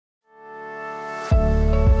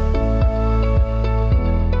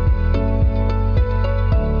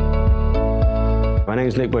name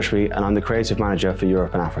is Nick Bushby and I'm the Creative Manager for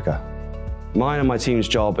Europe and Africa. Mine and my team's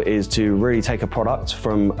job is to really take a product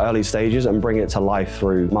from early stages and bring it to life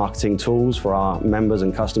through marketing tools for our members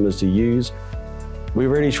and customers to use. We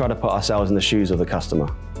really try to put ourselves in the shoes of the customer.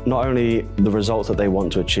 Not only the results that they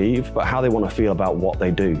want to achieve, but how they want to feel about what they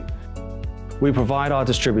do. We provide our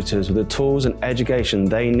distributors with the tools and education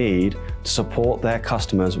they need to support their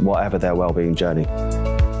customers, whatever their well-being journey.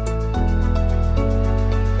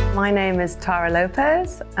 My name is Tara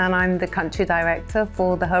Lopez and I'm the Country Director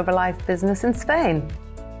for the Herbalife business in Spain.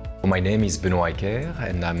 My name is Benoît Ecker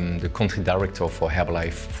and I'm the Country Director for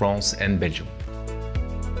Herbalife France and Belgium.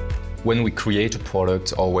 When we create a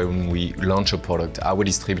product or when we launch a product, our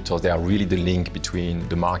distributors, they are really the link between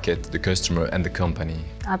the market, the customer and the company.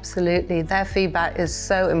 Absolutely. Their feedback is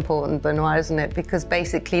so important, Benoît, isn't it? Because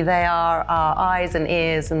basically they are our eyes and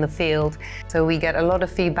ears in the field. So we get a lot of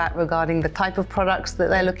feedback regarding the type of products that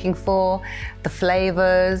they're looking for, the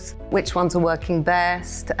flavors, which ones are working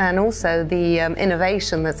best, and also the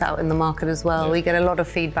innovation that's out in the market as well. Yeah. We get a lot of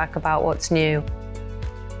feedback about what's new.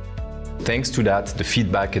 Thanks to that, the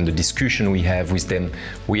feedback and the discussion we have with them,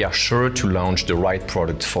 we are sure to launch the right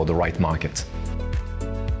product for the right market.